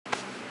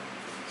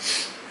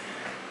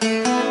There's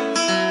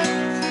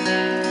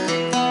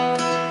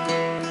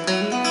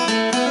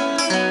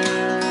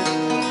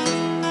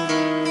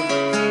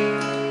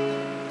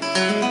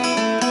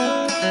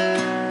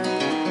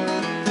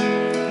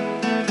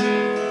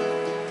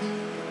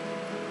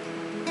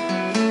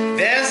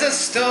a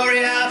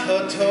story I've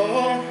heard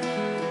told,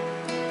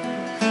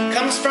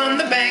 comes from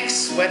the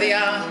banks where the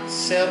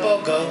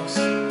sailboat goes.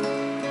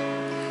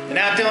 And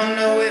I don't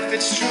know if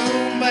it's true,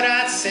 but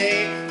I'd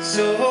say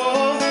so.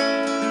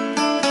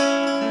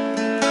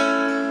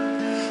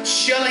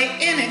 Surely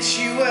in it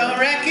you will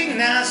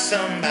recognize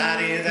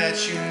somebody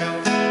that you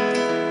know.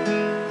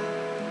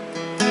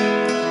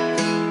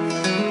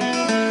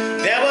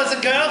 There was a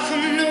girl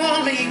from New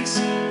Orleans.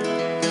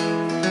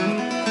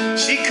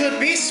 She could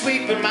be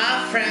sweet, but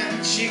my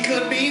friend, she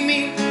could be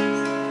mean.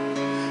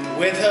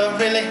 With her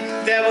really,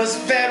 there was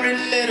very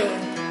little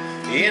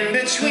in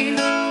between.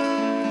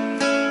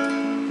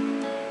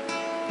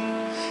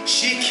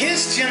 She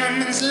kissed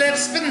gentlemen's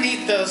lips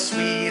beneath those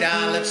sweet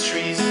olive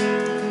trees.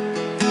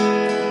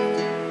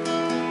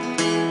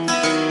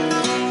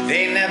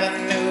 They never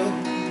knew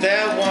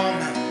their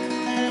woman.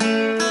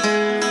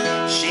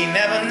 She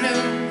never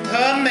knew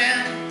her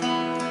man.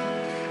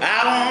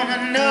 I wanna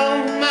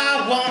know my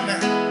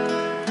woman,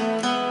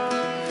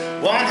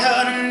 want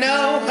her to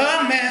know her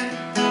man.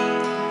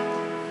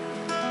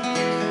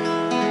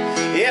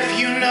 If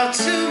you know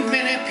too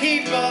many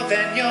people,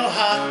 then your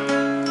heart,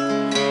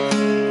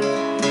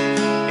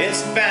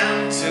 it's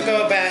bound to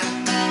go back.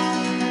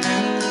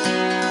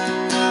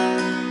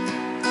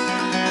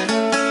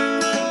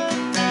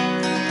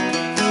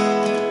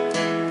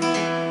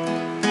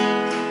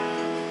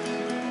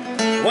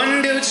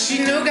 One dude she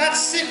knew got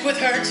sick with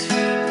hurt.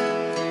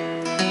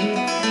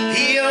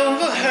 He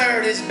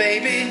overheard his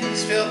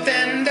baby's filth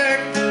and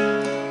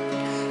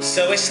dirt,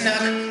 so he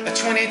snuck a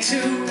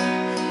 22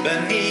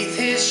 beneath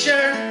his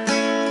shirt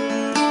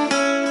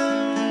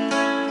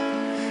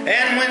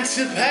and went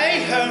to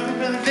pay her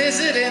a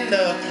visit in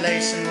the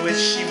place in which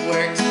she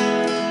worked.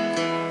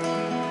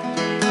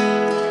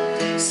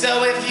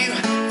 So if you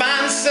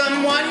find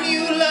someone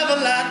you love a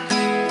lot,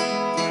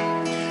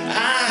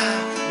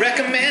 I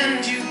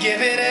recommend you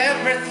give it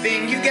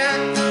everything you got.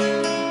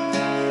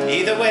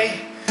 Either way,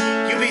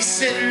 you'll be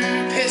sitting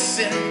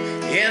pissing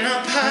in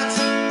a pot,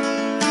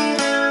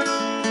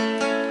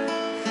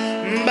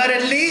 but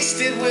at least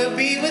it will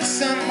be with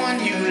someone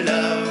you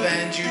love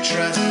and you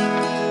trust.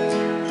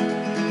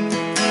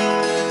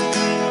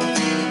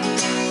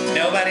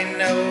 Nobody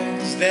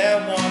knows their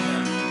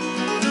woman,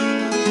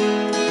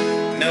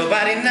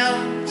 nobody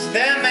knows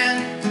their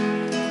man.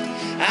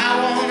 I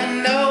wanna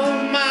know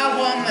my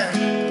woman,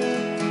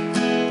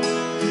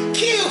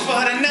 kill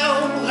for to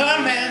know her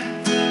man.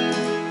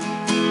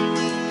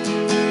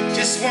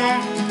 Just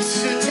want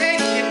to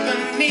take it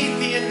beneath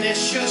the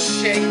initial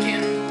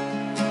shaking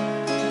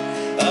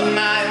of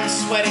my own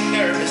sweaty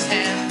nervous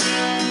hand,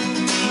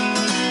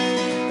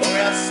 or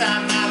else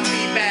I'm